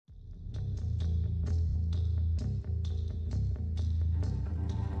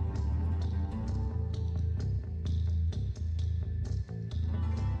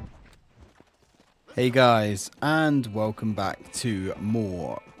Hey guys, and welcome back to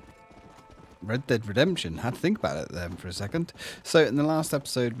more Red Dead Redemption. Had to think about it then for a second. So in the last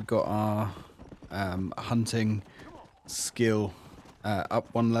episode we got our hunting skill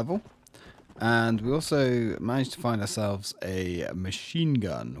up one level, and we also managed to find ourselves a machine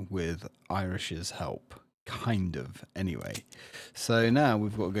gun with Irish's help. Kind of, anyway. So now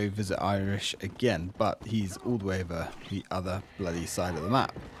we've got to go visit Irish again, but he's all the way over the other bloody side of the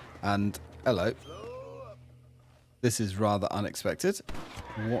map. And hello. This is rather unexpected.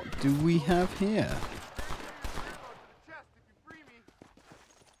 What do we have here?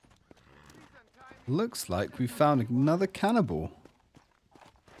 Looks like we found another cannibal.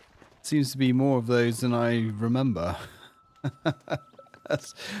 Seems to be more of those than I remember.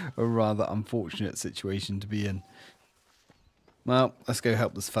 That's a rather unfortunate situation to be in. Well, let's go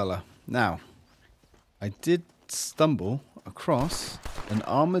help this fella. Now, I did stumble across an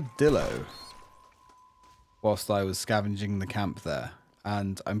armadillo whilst I was scavenging the camp there,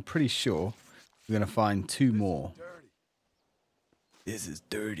 and I'm pretty sure we're going to find two more. This is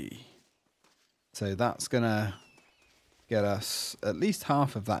dirty. So that's going to get us at least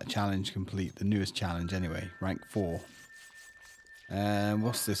half of that challenge complete, the newest challenge anyway, rank 4. And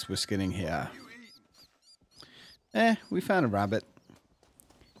what's this we're skinning here? We found a rabbit.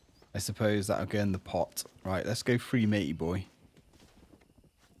 I suppose that'll go in the pot. Right, let's go free matey boy.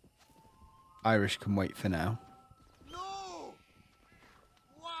 Irish can wait for now. No!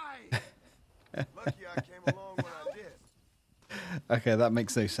 Why? Lucky I came along when I did. Okay, that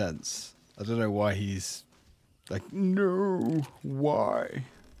makes no sense. I don't know why he's like, no, why?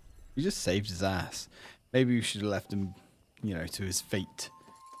 He just saved his ass. Maybe we should have left him, you know, to his fate.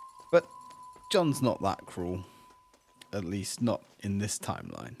 But John's not that cruel. At least not in this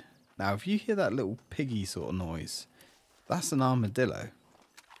timeline. Now, if you hear that little piggy sort of noise, that's an armadillo.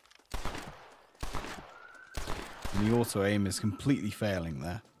 And the auto aim is completely failing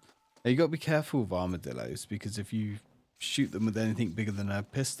there. Now, you got to be careful with armadillos, because if you shoot them with anything bigger than a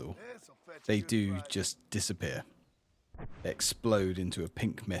pistol, they do just disappear. They explode into a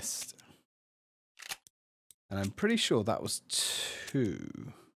pink mist. And I'm pretty sure that was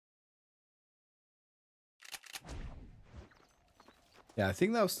 2. Yeah, I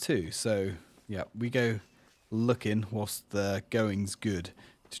think that was 2. So, yeah, we go looking whilst the going's good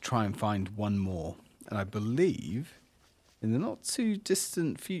to try and find one more. And I believe in the not too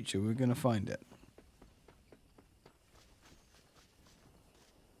distant future we're going to find it.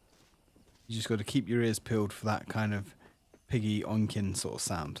 You just got to keep your ears peeled for that kind of piggy onkin sort of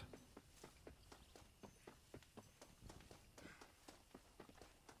sound.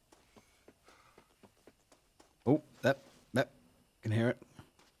 Oh, yep, can hear it.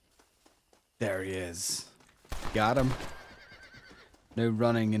 There he is. Got him. No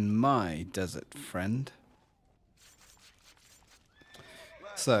running in my desert, friend.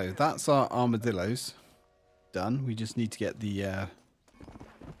 So, that's our armadillos done. We just need to get the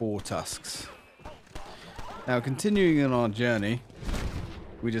boar tusks. Now, continuing on our journey,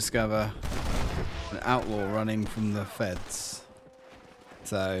 we discover an outlaw running from the feds.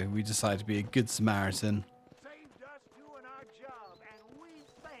 So, we decide to be a good Samaritan. Saved us doing our job, and we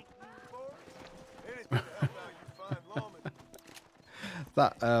thank you for it. Anything to help out you fine lawmen.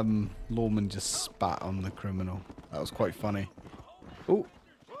 That lawman just spat on the criminal. That was quite funny. Oh.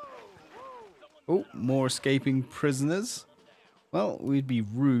 Oh, more escaping prisoners. Well, we'd be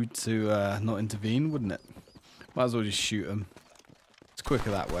rude to not intervene, wouldn't it? Might as well just shoot them. It's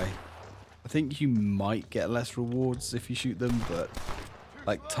quicker that way. I think you might get less rewards if you shoot them, but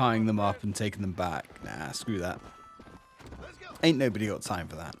like tying them up and taking them back, nah, screw that. Ain't nobody got time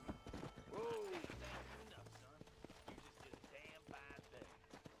for that.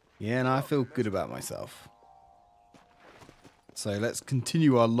 Yeah, and I feel good about myself. So let's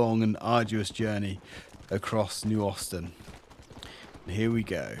continue our long and arduous journey across New Austin. Here we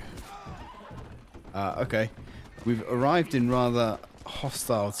go. Okay, we've arrived in rather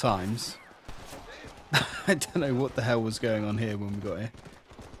hostile times. I don't know what the hell was going on here when we got here.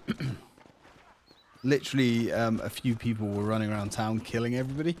 Literally, a few people were running around town killing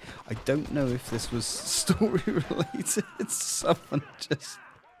everybody. I don't know if this was story related.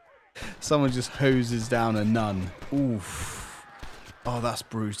 Someone just hoses down a nun. Oof. Oh, that's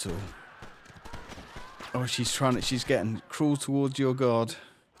brutal. Oh, she's getting cruel towards your god.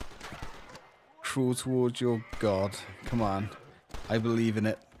 Cruel towards your god. Come on. I believe in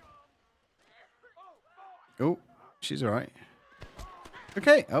it. Oh, she's alright.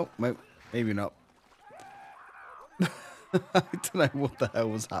 Okay. Oh, maybe not. I don't know what the hell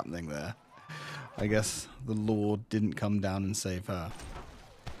was happening there. I guess the Lord didn't come down and save her.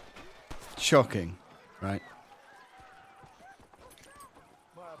 Shocking, right?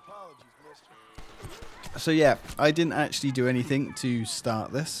 My apologies, mister. So yeah, I didn't actually do anything to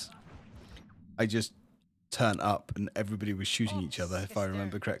start this. I just turned up and everybody was shooting each other, if I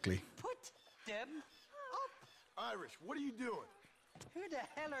remember correctly. Put them up. Irish, what are you doing? Who the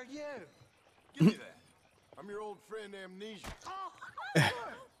hell are you? Give me that. I'm your old friend Amnesia, Oh,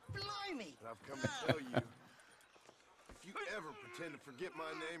 blimey. and I've come to tell you, if you ever pretend to forget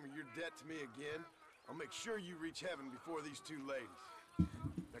my name or your debt to me again, I'll make sure you reach heaven before these two ladies.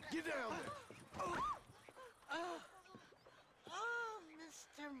 Now get down there. Oh,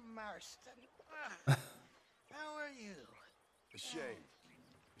 Mr. Marston. How are you? Ashamed.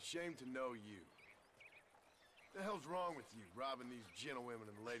 Ashamed to know you. The hell's wrong with you, robbing these gentlewomen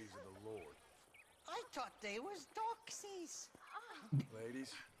and ladies of the Lord? I thought they was doxies.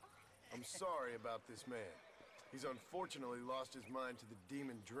 Ladies, I'm sorry about this man. He's unfortunately lost his mind to the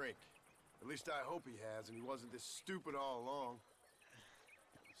demon drink. At least I hope he has, and he wasn't this stupid all along.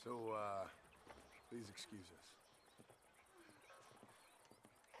 So, please excuse us.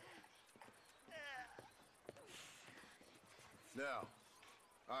 Now,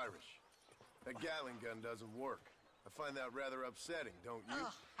 Irish, that Gatling gun doesn't work. I find that rather upsetting, don't you?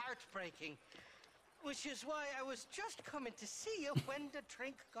 Oh, heartbreaking. Which is why I was just coming to see you when the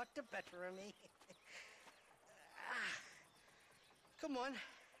drink got the better of me. Come on.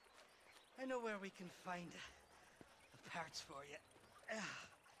 I know where we can find the parts for you.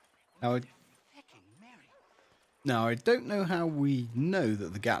 Now, Hecking Mary. now, I don't know how we know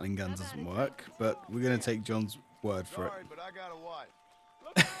that the Gatling gun doesn't work, but we're going to take John's word for Sorry, but I got a wife.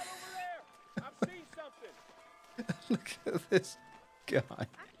 Look out over there! I've seen something. it. Look at this guy.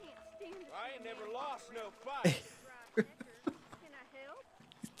 I ain't never lost no fight. Can I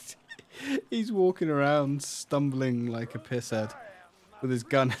help? He's walking around, stumbling like a pisshead, with his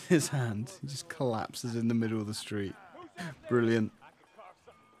gun in his hand. He just collapses in the middle of the street. Brilliant.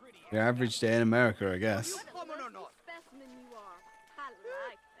 Your average day in America, I guess. Coming or not? Specimen you are. I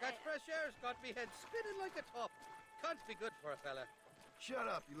like That that. fresh air's got me head spinning like a top. Can't be good for a fella. Shut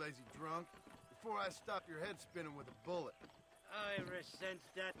up, you lazy drunk, before I stop your head spinning with a bullet. I resent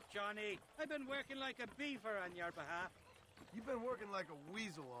that, Johnny. I've been working like a beaver on your behalf. You've been working like a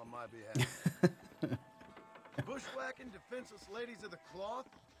weasel on my behalf. Bushwhacking defenseless ladies of the cloth?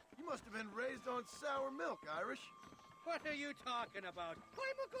 You must have been raised on sour milk, Irish. What are you talking about?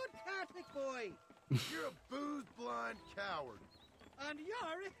 I'm a good Catholic boy. You're a booze-blind coward. And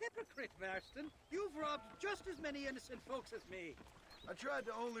you're a hypocrite, Marston. You've robbed just as many innocent folks as me. I tried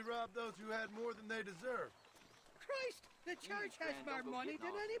to only rob those who had more than they deserved. Christ, the church has more money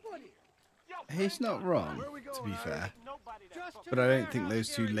than anybody. He's not wrong, Where are we to going, be fair. Just to But I don't the think those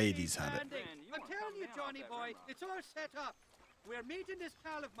warehouse two here in ladies East had it. Landing. I'm telling you, Johnny boy, it's all set up. We're meeting this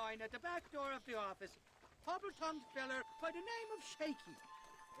pal of mine at the back door of the office. Hobble-tongued feller by the name of Shakey.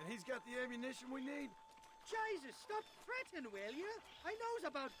 And he's got the ammunition we need? Jesus, stop fretting, will you? I knows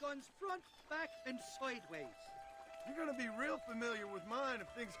about guns front, back, and sideways. You're gonna be real familiar with mine if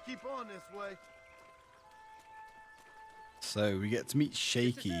things keep on this way. So we get to meet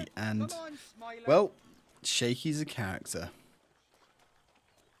Shakey, and, Come on, Smiler. well, Shakey's a character.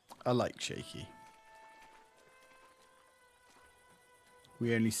 I like Shakey.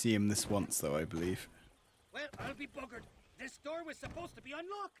 We only see him this once, though, I believe. Well, I'll be buggered. This door was supposed to be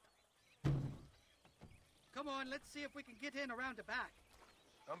unlocked. Come on, let's see if we can get in around the back.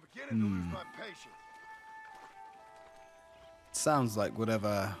 I'm beginning to lose my patience. Sounds like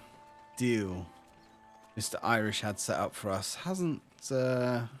whatever deal Mr. Irish had set up for us hasn't,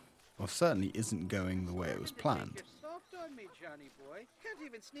 well, certainly isn't going the way it was planned. Take it soft on me, Johnny boy. Can't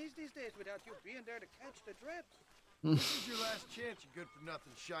even sneeze these days without you being there to catch the drips. This is your last chance, you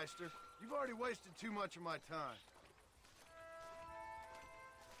good-for-nothing shyster. You've already wasted too much of my time.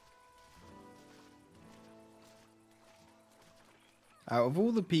 Out of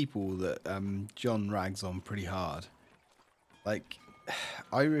all the people that John rags on pretty hard, like,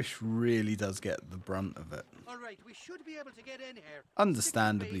 Irish really does get the brunt of it. All right, we should be able to get in here.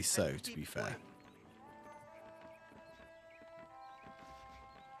 Understandably Stick so, with me and to keep be fair. quiet.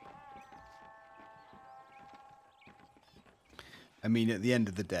 I mean, at the end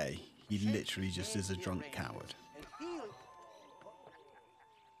of the day, he literally just is a drunk coward. And he'll...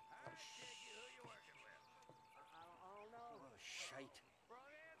 Oh, shite.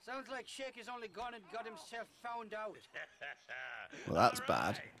 Sounds like Shakey's only gone and got himself found out. Well, that's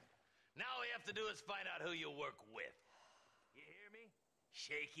bad. Now all we have to do is find out who you work with. You hear me?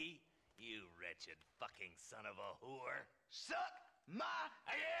 Shakey, you wretched fucking son of a whore. Suck my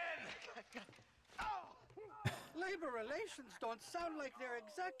again! Labor relations don't sound like they're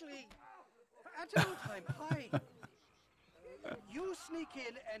exactly At no time, hi. You sneak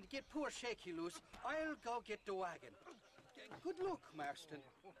in and get poor Shakey loose. I'll go get the wagon. Good luck, Marston.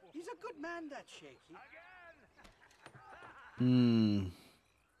 He's a good man, that Shakey.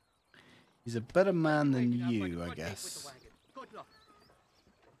 He's a better man than you, I guess. Good luck.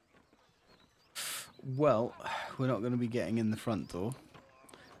 Well, we're not going to be getting in the front door.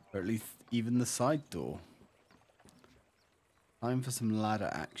 Or at least even the side door. Time for some ladder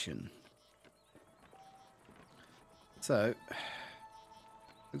action. So,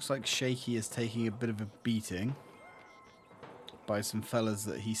 looks like Shakey is taking a bit of a beating by some fellas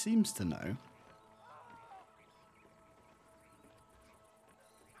that he seems to know.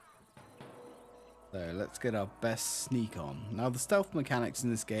 So let's get our best sneak on. Now the stealth mechanics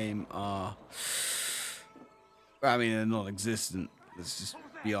in this game are, I mean, they're non-existent, let's just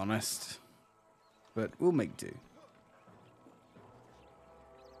be honest. But we'll make do.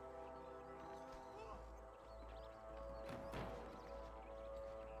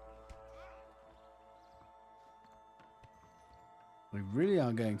 We really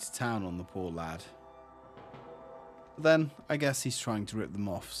are going to town on the poor lad. But then, I guess he's trying to rip them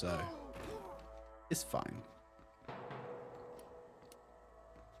off, so it's fine.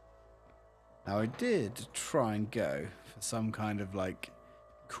 Now, I did try and go for some kind of, like,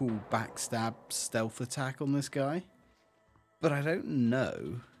 cool backstab stealth attack on this guy. But I don't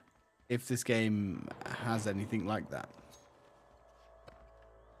know if this game has anything like that.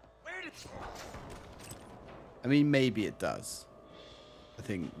 I mean, maybe it does. I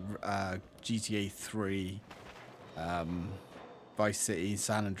think GTA 3, Vice City,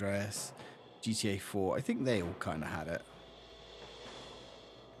 San Andreas, GTA 4, I think they all kind of had it.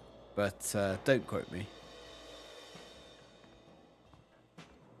 But don't quote me.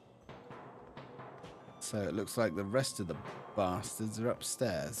 So it looks like the rest of the bastards are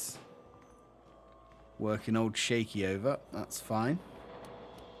upstairs. Working old Shakey over, that's fine.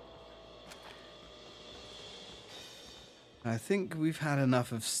 I think we've had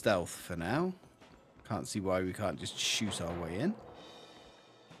enough of stealth for now. Can't see why we can't just shoot our way in.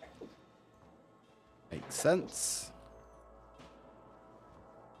 Makes sense.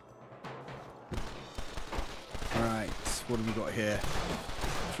 Alright, what have we got here?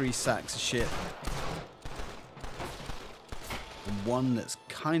 3 sacks of shit. And one that's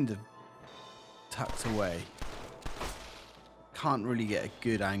kind of tucked away. Can't really get a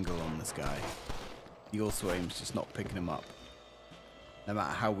good angle on this guy. He also aims just not picking him up, no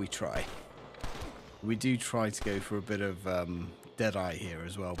matter how we try. We do try to go for a bit of Deadeye here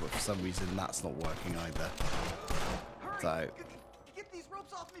as well, but for some reason that's not working either. So, Get these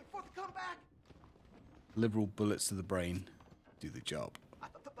ropes off me before they come back. liberal bullets to the brain do the job.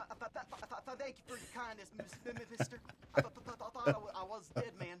 Thank you for your kindness, mister. I thought I was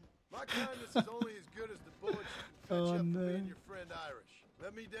dead, man. My kindness is only as good as the bullets you can fetch up for me and your friend Irish.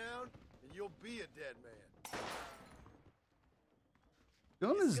 Let me down, and you'll be a dead man.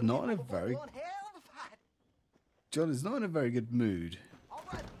 John is not in a very good mood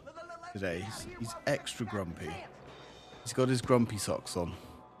today. He's extra grumpy. He's got his grumpy socks on.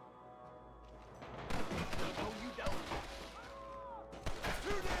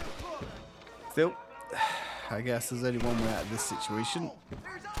 Still, I guess there's only one way out of this situation.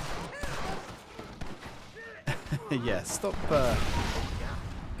 Yeah, stop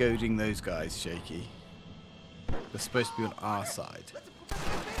goading those guys, Shakey. They're supposed to be on our side.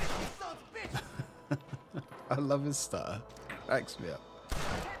 I love his stutter. Cracks me up.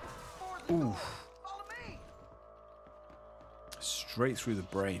 Ooh. Straight through the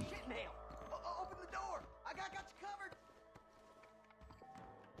brain.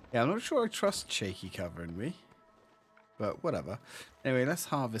 Yeah, I'm not sure I trust Shakey covering me. But whatever. Anyway, let's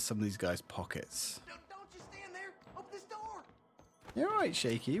harvest some of these guys' pockets. Don't you stand there. Open this door. You're right,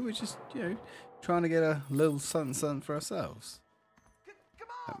 Shakey. We're just, you know, trying to get a little something for ourselves. Come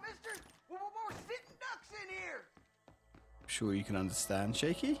on, mister. We're sitting ducks in here. I'm sure you can understand,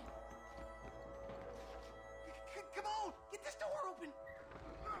 Shakey. Come on. Get this door open.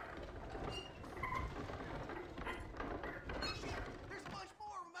 There's a bunch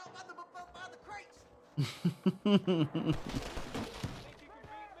more of them out by the crates.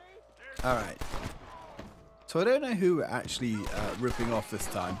 Alright. So I don't know who we're actually ripping off this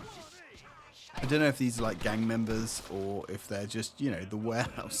time. I don't know if these are like gang members or if they're just, you know, the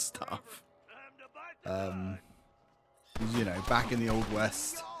warehouse staff. You know, back in the Old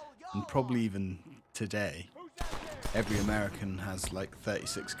West, and probably even today, every American has like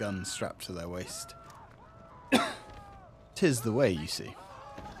 36 guns strapped to their waist. 'Tis the way, you see.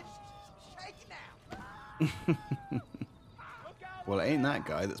 Well, it ain't that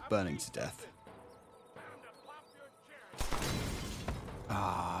guy that's burning to death.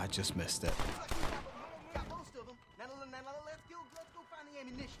 Ah, I just missed it. Got most of them. Now let's go find the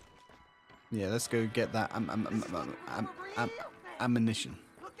ammunition. Yeah, let's go get that ammunition.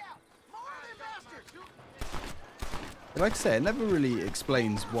 Look out! More of them bastards! Like I say, it never really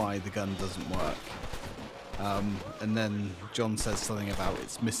explains why the gun doesn't work. And then John says something about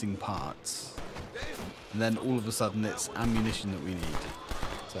it's missing parts. And then all of a sudden it's ammunition that we need.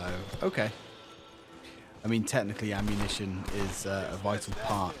 So, okay. I mean, technically ammunition is a vital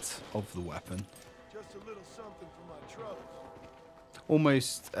part of the weapon. Just a little something for my troubles.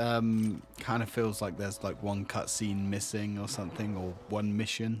 Almost kind of feels like there's like one cutscene missing or something, or one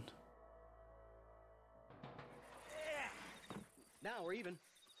mission. Now we're even.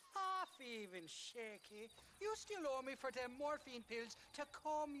 Half even, Shakey. You still owe me for them morphine pills to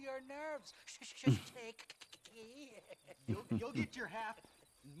calm your nerves. Shakey. You'll get your half.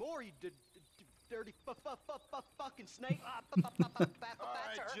 More, you dirty fucking snake. All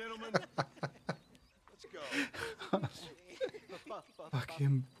right, gentlemen. Let's go.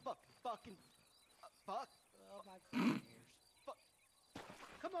 Fucking Fucking. Fuck. Oh my goodness.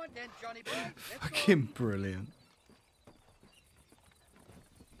 Come on then, Johnny boy. Let's go. fucking brilliant.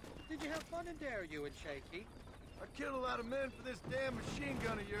 Did you have fun in there, you and Shakey? I killed a lot of men for this damn machine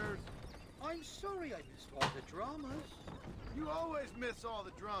gun of yours. I'm sorry I missed all the dramas. You always miss all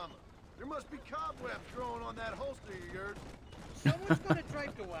the drama. There must be cobwebs growing on that holster of yours. Someone's gonna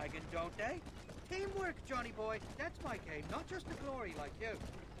drive the wagon, don't they? Teamwork, Johnny boy. That's my game, not just the glory like you.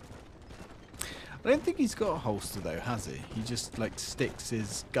 I don't think he's got a holster though, has he? He just like sticks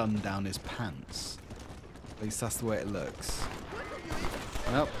his gun down his pants. At least that's the way it looks.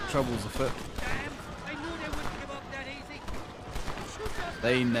 Well, trouble's afoot. Damn, I knew they wouldn't give up that easy. Shoot us.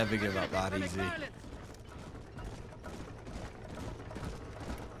 They never give up that easy. Violence.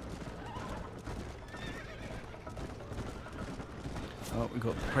 Oh, we've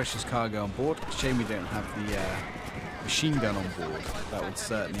got the precious cargo on board. Shame we don't have the machine gun on board. That would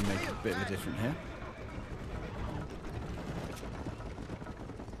certainly make a bit of a difference here.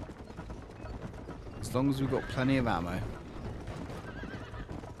 As long as we've got plenty of ammo.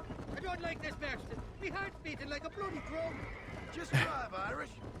 I don't like this, Marston. My heart's beating like a bloody drum. Just drive, Irish.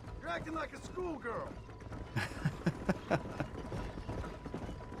 You're acting like a schoolgirl. I'm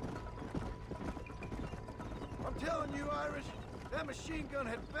telling you, Irish, that machine gun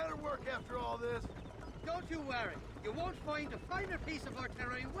had better work after all this. Don't you worry. You won't find a finer piece of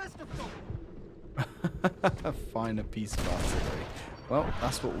artillery west of Dublin. A finer piece of artillery. Well,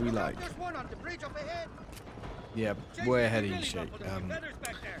 that's what we like. There's one on the bridge up ahead. Yeah, Jason, way ahead of you you, really Shake. muffled them. Your feathers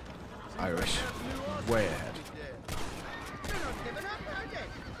back there. Irish. Way ahead. They're not giving up, are they?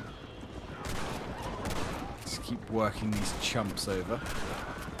 Let's keep working these chumps over.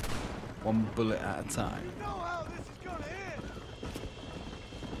 One bullet at a time. You know how this is gonna end.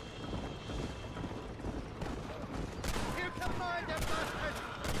 Here come mine, them bastards.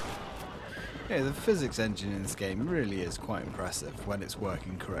 Yeah, the physics engine in this game really is quite impressive when it's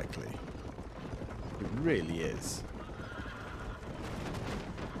working correctly. It really is.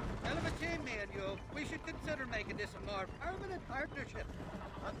 Hell of a team, me and you. We should consider making this a more permanent partnership.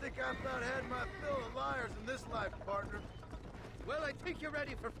 I think I've about had my fill of liars in this life, partner. Well, I think you're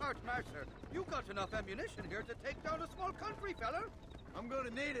ready for Fort Mercer. You got enough ammunition here to take down a small country, fella. I'm gonna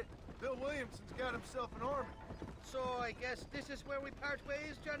need it. Bill Williamson's got himself an army. So I guess this is where we part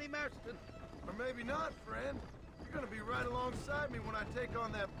ways, Johnny Marston. Or maybe not, friend. You're gonna be right alongside me when I take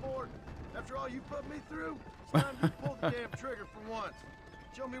on that fort. After all you put me through, it's time to pull the damn trigger for once.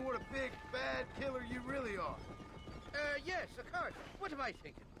 Show me what a big, bad killer you really are. Yes, of course. What am I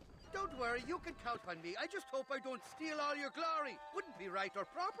thinking? Don't worry, you can count on me. I just hope I don't steal all your glory. Wouldn't be right or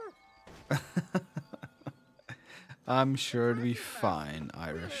proper. I'm sure it'll be fine, We'll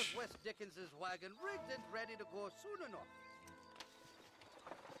Irish. have West Dickens's wagon rigged and ready to go soon enough.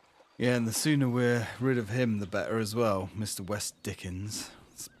 Yeah, and the sooner we're rid of him, the better as well. Mr. West Dickens.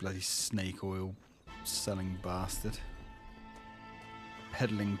 This bloody snake oil selling bastard.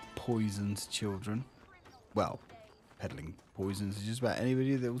 Peddling poison to children. Well, peddling poison to just about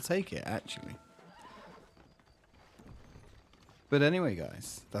anybody that will take it, actually. But anyway,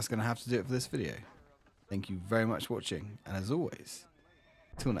 guys, that's going to have to do it for this video. Thank you very much for watching, and as always,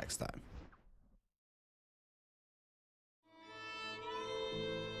 till next time.